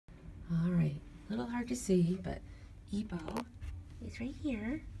A little hard to see, but Ebo is right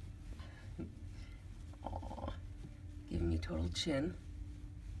here. Aw, giving me total chin.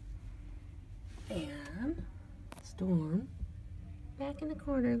 And Storm back in the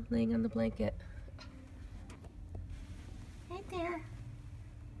corner, laying on the blanket. Right there.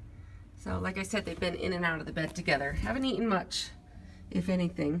 So, like I said, they've been in and out of the bed together. Haven't eaten much, if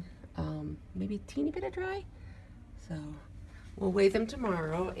anything. Maybe a teeny bit of dry. So, we'll weigh them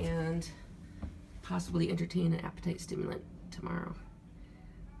tomorrow and possibly entertain an appetite stimulant tomorrow.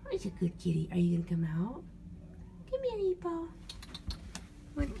 Where's a good kitty? Are you gonna come out? Come here, Ebo.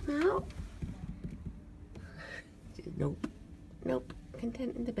 Want to come out? Nope. Nope.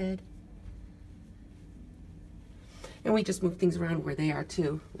 Content in the bed. And we just moved things around where they are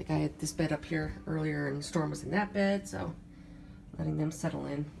too. Like I had this bed up here earlier and Storm was in that bed, so letting them settle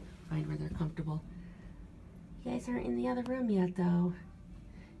in, find where they're comfortable. You guys aren't in the other room yet though.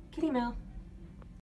 Kitty Mel.